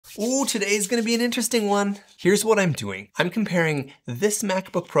Ooh, today's gonna be an interesting one. Here's what I'm doing. I'm comparing this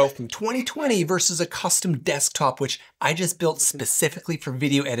MacBook Pro from 2020 versus a custom desktop, which I just built specifically for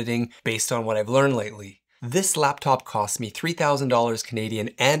video editing based on what I've learned lately. This laptop cost me $3,000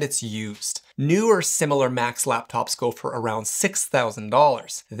 Canadian and it's used. New or similar Macs laptops go for around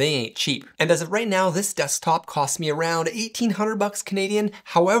 $6,000. They ain't cheap. And as of right now, this desktop cost me around 1,800 bucks Canadian.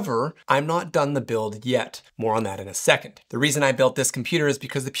 However, I'm not done the build yet. More on that in a second. The reason I built this computer is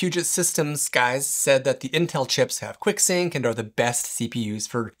because the Puget Systems guys said that the Intel chips have QuickSync and are the best CPUs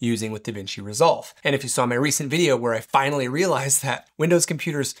for using with Davinci Resolve. And if you saw my recent video where I finally realized that Windows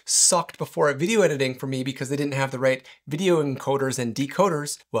computers sucked before at video editing for me because they didn't have the right video encoders and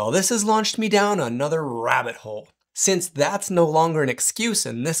decoders, well, this has launched me down another rabbit hole. Since that's no longer an excuse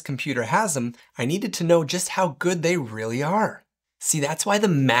and this computer has them, I needed to know just how good they really are. See, that's why the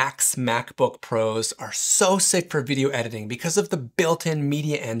Max MacBook Pros are so sick for video editing, because of the built-in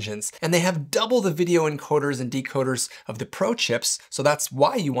media engines, and they have double the video encoders and decoders of the Pro chips, so that's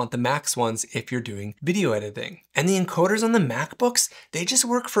why you want the Max ones if you're doing video editing. And the encoders on the MacBooks, they just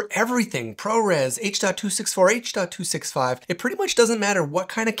work for everything. ProRes, H.264, H.265. It pretty much doesn't matter what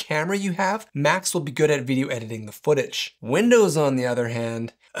kind of camera you have, Macs will be good at video editing the footage. Windows, on the other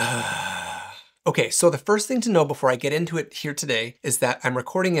hand, Okay, so the first thing to know before I get into it here today is that I'm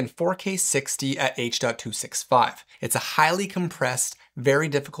recording in 4K 60 at H.265. It's a highly compressed, very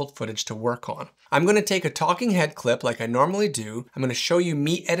difficult footage to work on. I'm going to take a talking head clip like I normally do. I'm going to show you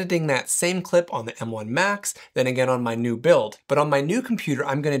me editing that same clip on the M1 Max, then again on my new build. But on my new computer,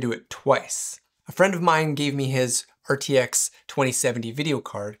 I'm going to do it twice. A friend of mine gave me his RTX 2070 video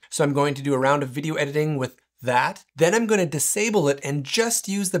card, so I'm going to do a round of video editing with that. Then I'm going to disable it and just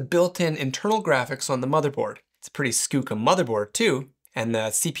use the built-in internal graphics on the motherboard. It's a pretty skookum motherboard too. And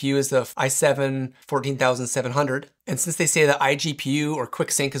the CPU is the i7 14700. And since they say the iGPU or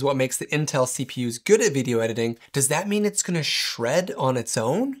QuickSync is what makes the Intel CPUs good at video editing, does that mean it's going to shred on its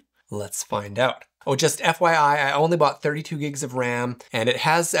own? Let's find out. Oh, just FYI, I only bought 32 gigs of RAM, and it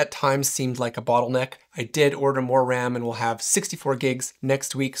has at times seemed like a bottleneck. I did order more RAM and we'll have 64 gigs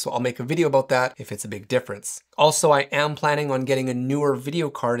next week, so I'll make a video about that if it's a big difference. Also, I am planning on getting a newer video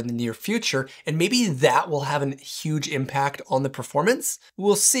card in the near future, and maybe that will have a huge impact on the performance.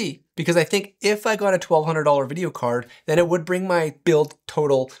 We'll see, because I think if I got a $1,200 video card, then it would bring my build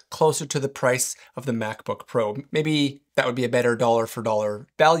total closer to the price of the MacBook Pro. Maybe that would be a better dollar for dollar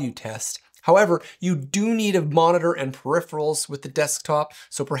value test. However, you do need a monitor and peripherals with the desktop,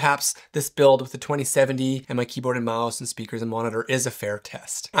 so perhaps this build with the 2070 and my keyboard and mouse and speakers and monitor is a fair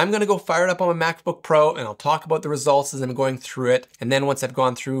test. I'm gonna go fire it up on my MacBook Pro and I'll talk about the results as I'm going through it. And then once I've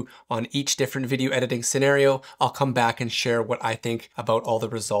gone through on each different video editing scenario, I'll come back and share what I think about all the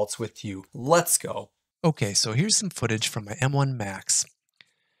results with you. Let's go. Okay, so here's some footage from my M1 Max.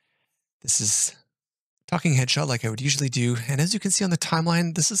 This is talking headshot like I would usually do, and as you can see on the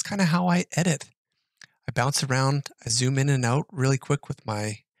timeline, this is kind of how I edit. I bounce around, I zoom in and out really quick with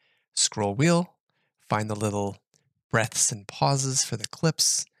my scroll wheel, find the little breaths and pauses for the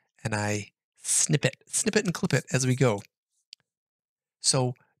clips, and I snip it and clip it as we go.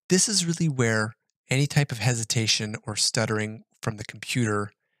 So this is really where any type of hesitation or stuttering from the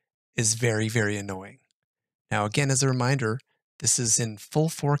computer is very, very annoying. Now again, as a reminder, this is in full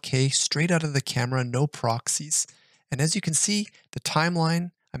 4K, straight out of the camera, no proxies. And as you can see, the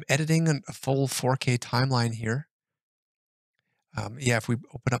timeline, I'm editing a full 4K timeline here. Yeah, if we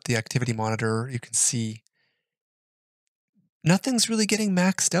open up the activity monitor, you can see nothing's really getting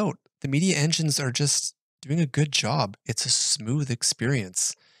maxed out. The media engines are just doing a good job. It's a smooth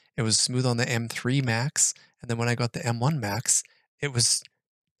experience. It was smooth on the M3 Max, and then when I got the M1 Max, it was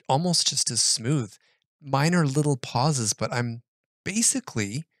almost just as smooth. Minor little pauses, but I'm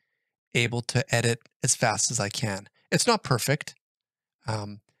basically able to edit as fast as I can. It's not perfect,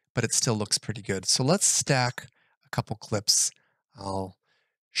 but it still looks pretty good. So let's stack a couple clips. I'll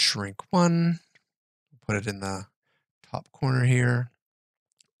shrink one, put it in the top corner here.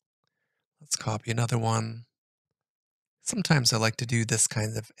 Let's copy another one. Sometimes I like to do this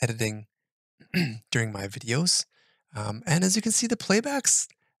kind of editing during my videos. And as you can see, the playback's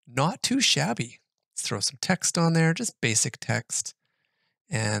not too shabby. Let's throw some text on there, just basic text.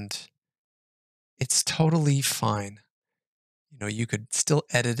 And it's totally fine. You know, you could still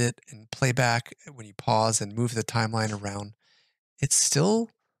edit it and play back when you pause and move the timeline around. It's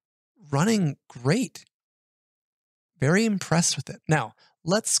still running great. Very impressed with it. Now,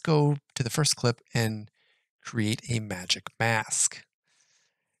 let's go to the first clip and create a magic mask.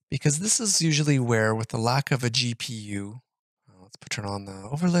 Because this is usually where, with the lack of a GPU, let's turn on the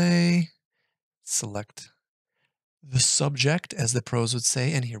overlay, select the subject, as the pros would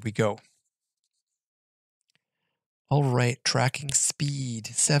say, and here we go. All right, tracking speed,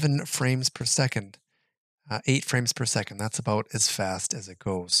 7 frames per second, 8 frames per second. That's about as fast as it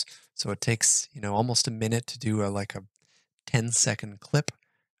goes. So it takes, almost a minute to do like a 10-second clip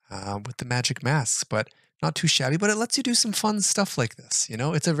with the magic masks, but not too shabby. But it lets you do some fun stuff like this.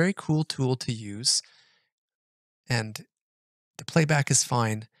 It's a very cool tool to use, and the playback is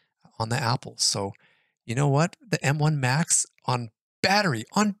fine on the Apple. So, you know what? The M1 Max on battery,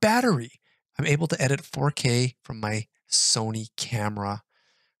 I'm able to edit 4K from my Sony camera.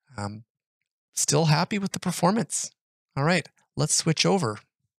 Um, Still happy with the performance. All right, let's switch over.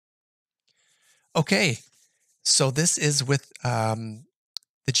 Okay, so this is with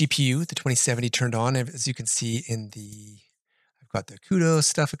the GPU, the 2070 turned on. As you can see I've got the CUDA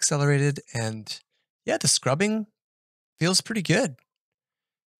stuff accelerated, and yeah, the scrubbing feels pretty good.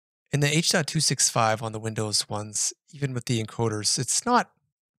 In the H.265 on the Windows ones, even with the encoders, it's not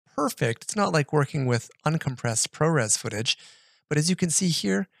perfect. It's not like working with uncompressed ProRes footage, but as you can see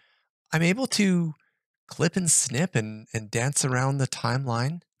here, I'm able to clip and snip and dance around the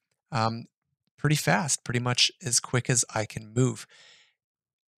timeline um, pretty fast, pretty much as quick as I can move.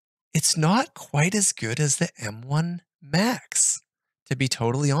 It's not quite as good as the M1 Max, to be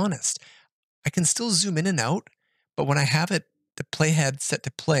totally honest. I can still zoom in and out, but when I have the playhead set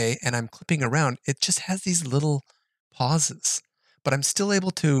to play and I'm clipping around, it just has these little pauses. But I'm still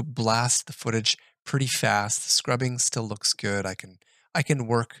able to blast the footage pretty fast. The scrubbing still looks good. I can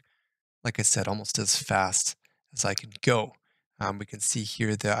work, like I said, almost as fast as I can go. We can see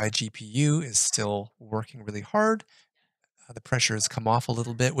here the iGPU is still working really hard. The pressure has come off a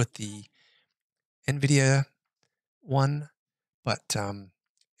little bit with the NVIDIA one, but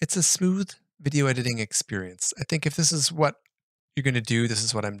it's a smooth video editing experience. I think if this is what you're going to do, this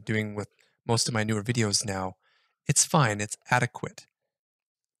is what I'm doing with most of my newer videos now. It's fine. It's adequate.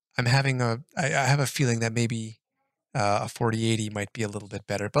 I have a feeling that maybe a 4080 might be a little bit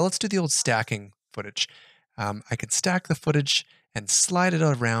better, but let's do the old stacking footage. I can stack the footage and slide it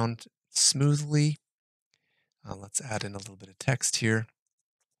around smoothly. Let's add in a little bit of text here.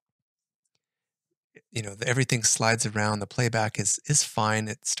 Everything slides around. The playback is fine.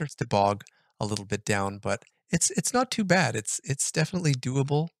 It starts to bog a little bit down, but it's not too bad. It's definitely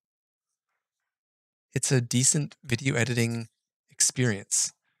doable. It's a decent video editing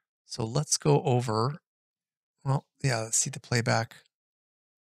experience. So let's go over. Well, yeah, let's see the playback.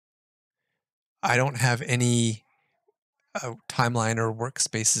 I don't have any timeline or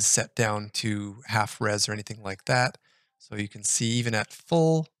workspaces set down to half res or anything like that. So you can see even at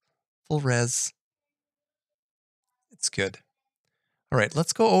full res, it's good. All right,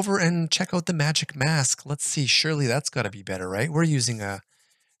 let's go over and check out the Magic Mask. Let's see, surely that's got to be better, right? We're using a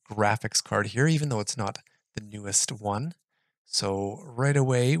graphics card here, even though it's not the newest one. So right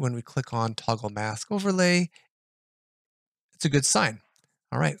away, when we click on Toggle Mask Overlay, it's a good sign.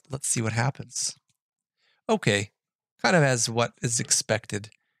 All right, let's see what happens. Okay, kind of as what is expected.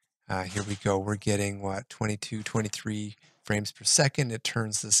 Here we go. We're getting, 22, 23 frames per second. It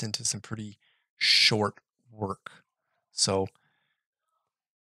turns this into some pretty short work. So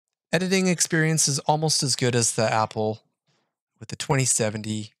editing experience is almost as good as the Apple with the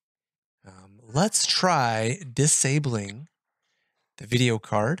 2070. Let's try disabling the video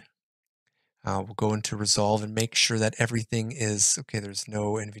card. We'll go into Resolve and make sure that everything is okay. There's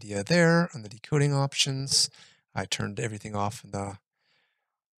no NVIDIA there on the decoding options. I turned everything off in the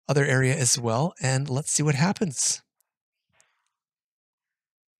other area as well, and let's see what happens.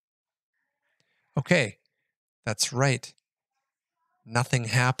 Okay, that's right. Nothing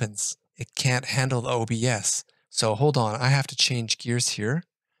happens. It can't handle the OBS. So hold on, I have to change gears here.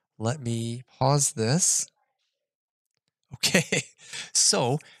 Let me pause this. Okay,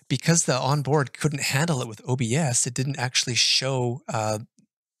 so because the onboard couldn't handle it with OBS, it didn't actually show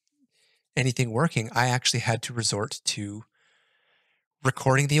anything working. I actually had to resort to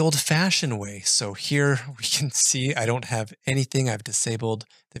recording the old-fashioned way. So here we can see I don't have anything. I've disabled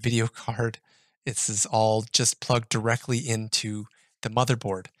the video card. This is all just plugged directly into the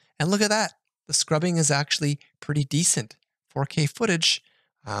motherboard. And look at that. The scrubbing is actually pretty decent. 4K footage.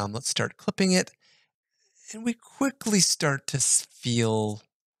 Let's start clipping it. And we quickly start to feel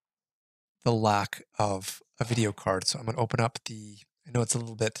the lack of a video card. So I'm going to open up I know it's a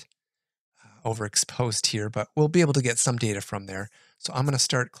little bit overexposed here, but we'll be able to get some data from there. So I'm going to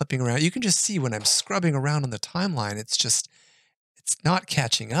start clipping around. You can just see when I'm scrubbing around on the timeline, it's not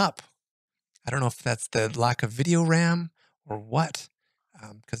catching up. I don't know if that's the lack of video RAM or what,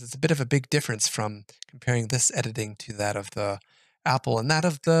 because it's a bit of a big difference from comparing this editing to that of the Apple and that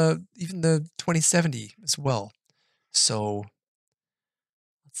of even the 2070 as well. So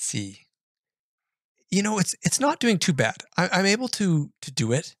let's see. You know, it's not doing too bad. I'm able to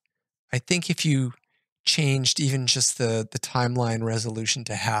do it. I think if you changed even just the timeline resolution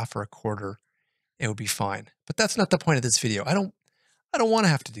to half or a quarter, it would be fine. But that's not the point of this video. I don't want to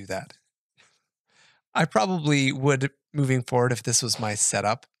have to do that. I probably would moving forward if this was my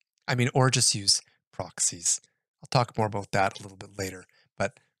setup. I mean, or just use proxies. I'll talk more about that a little bit later.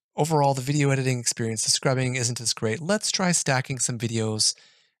 But overall, the video editing experience, the scrubbing isn't as great. Let's try stacking some videos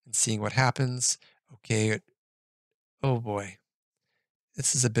and seeing what happens. Okay. Oh boy.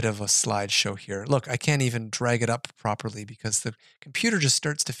 This is a bit of a slideshow here. Look, I can't even drag it up properly because the computer just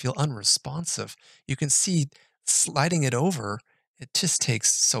starts to feel unresponsive. You can see sliding it over, it just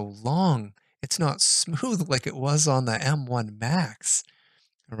takes so long. It's not smooth like it was on the M1 Max.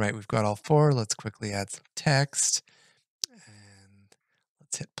 All right, we've got all four. Let's quickly add some text and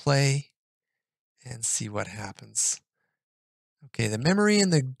let's hit play and see what happens. Okay, the memory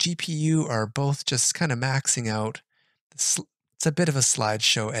and the GPU are both just kind of maxing out. It's a bit of a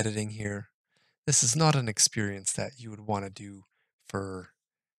slideshow editing here. This is not an experience that you would want to do for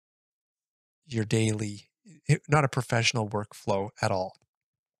your daily, not a professional workflow at all.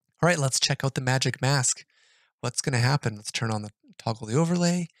 All right, let's check out the magic mask. What's going to happen? Let's turn on toggle the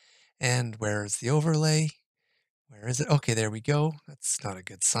overlay. And where is the overlay? Where is it? Okay, there we go. That's not a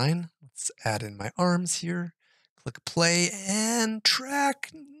good sign. Let's add in my arms here. Click play and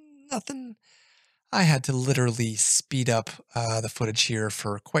track. Nothing. I had to literally speed up the footage here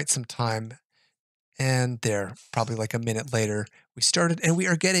for quite some time. And there, probably like a minute later, we started and we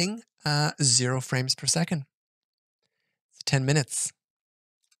are getting 0 frames per second. It's 10 minutes.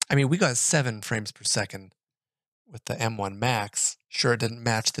 I mean, we got 7 frames per second with the M1 Max. Sure, it didn't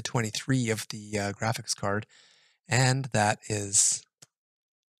match the 23 of the graphics card. And that is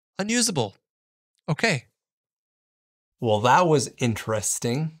unusable. Okay. Well, that was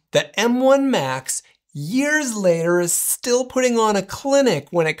interesting. The M1 Max, years later, is still putting on a clinic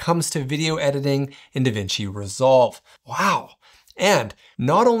when it comes to video editing in Davinci Resolve. Wow. And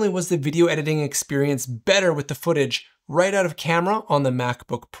not only was the video editing experience better with the footage right out of camera on the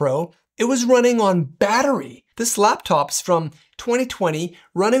MacBook Pro, it was running on battery. This laptop's from 2020,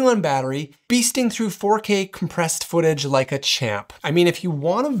 running on battery, beasting through 4K compressed footage like a champ. I mean, if you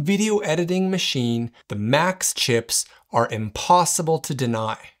want a video editing machine, the Max chips are impossible to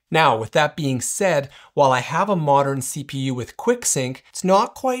deny. Now, with that being said, while I have a modern CPU with QuickSync, it's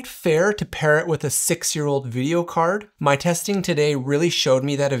not quite fair to pair it with a 6-year-old video card. My testing today really showed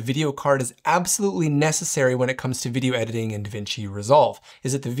me that a video card is absolutely necessary when it comes to video editing in Davinci Resolve.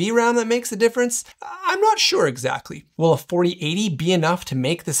 Is it the VRAM that makes a difference? I'm not sure exactly. Will a 4080 be enough to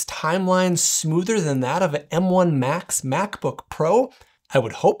make this timeline smoother than that of an M1 Max MacBook Pro? I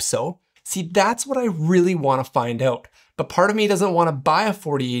would hope so. See, that's what I really want to find out. But part of me doesn't want to buy a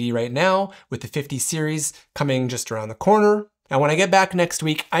 4080 right now with the 50 series coming just around the corner. Now, when I get back next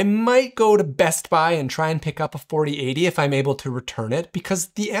week, I might go to Best Buy and try and pick up a 4080 if I'm able to return it, because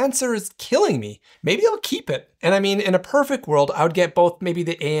the answer is killing me. Maybe I'll keep it. And I mean, in a perfect world, I would get both maybe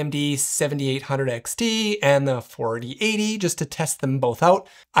the AMD 7800 XT and the 4080 just to test them both out.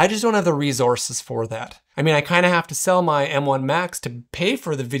 I just don't have the resources for that. I mean, I kind of have to sell my M1 Max to pay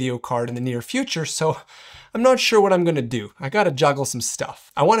for the video card in the near future, so I'm not sure what I'm gonna do. I gotta juggle some stuff.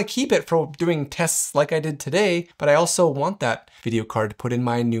 I wanna keep it for doing tests like I did today, but I also want that video card to put in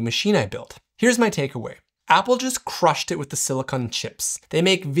my new machine I built. Here's my takeaway. Apple just crushed it with the silicon chips. They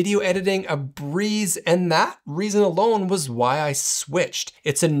make video editing a breeze, and that reason alone was why I switched.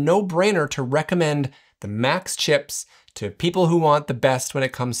 It's a no-brainer to recommend the Max chips to people who want the best when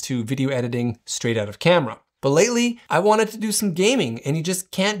it comes to video editing straight out of camera. But lately, I wanted to do some gaming, and you just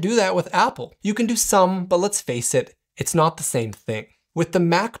can't do that with Apple. You can do some, but let's face it, it's not the same thing. With the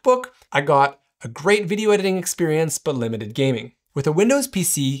MacBook, I got a great video editing experience, but limited gaming. With a Windows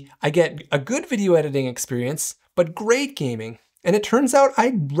PC, I get a good video editing experience, but great gaming. And it turns out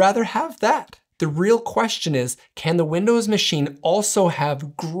I'd rather have that. The real question is, can the Windows machine also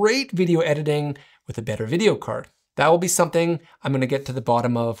have great video editing with a better video card? That will be something I'm gonna get to the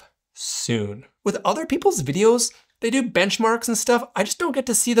bottom of soon. With other people's videos, they do benchmarks and stuff. I just don't get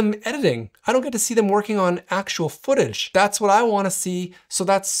to see them editing. I don't get to see them working on actual footage. That's what I want to see, so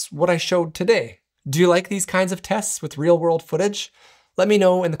that's what I showed today. Do you like these kinds of tests with real world footage? Let me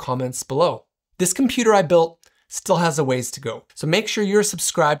know in the comments below. This computer I built still has a ways to go. So make sure you're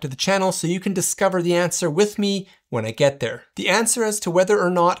subscribed to the channel so you can discover the answer with me when I get there. The answer as to whether or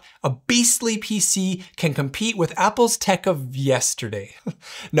not a beastly PC can compete with Apple's tech of yesterday.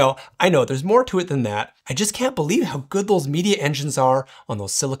 No, I know there's more to it than that. I just can't believe how good those media engines are on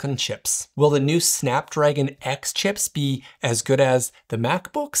those silicon chips. Will the new Snapdragon X chips be as good as the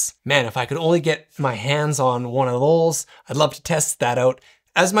MacBooks? Man, if I could only get my hands on one of those, I'd love to test that out.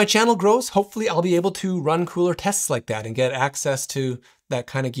 As my channel grows, hopefully I'll be able to run cooler tests like that and get access to that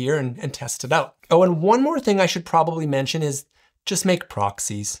kind of gear and test it out. Oh, and one more thing I should probably mention is just make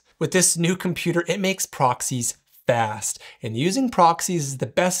proxies. With this new computer, it makes proxies fast, and using proxies is the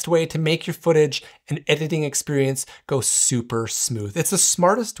best way to make your footage and editing experience go super smooth. It's the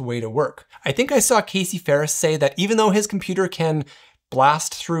smartest way to work. I think I saw Casey Ferris say that even though his computer can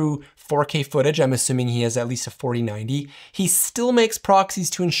blast through 4K footage, I'm assuming he has at least a 4090, he still makes proxies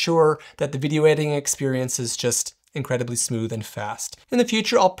to ensure that the video editing experience is just incredibly smooth and fast. In the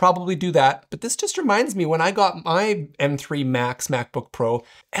future, I'll probably do that, but this just reminds me when I got my M1 Max MacBook Pro,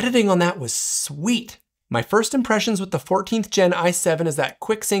 editing on that was sweet. My first impressions with the 14th gen i7 is that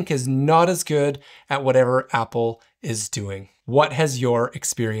QuickSync is not as good at whatever Apple is doing. What has your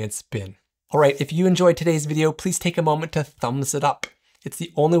experience been? All right, if you enjoyed today's video, please take a moment to thumbs it up. It's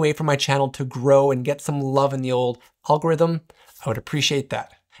the only way for my channel to grow and get some love in the old algorithm. I would appreciate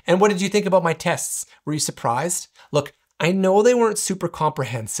that. And what did you think about my tests? Were you surprised? Look, I know they weren't super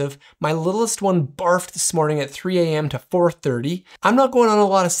comprehensive. My littlest one barfed this morning at 3 a.m. to 4:30. I'm not going on a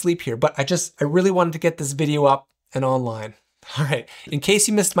lot of sleep here, but I really wanted to get this video up and online. All right, in case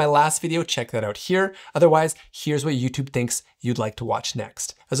you missed my last video, check that out here. Otherwise, here's what YouTube thinks you'd like to watch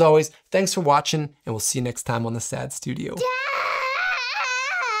next. As always, thanks for watching, and we'll see you next time on the Sad Studio.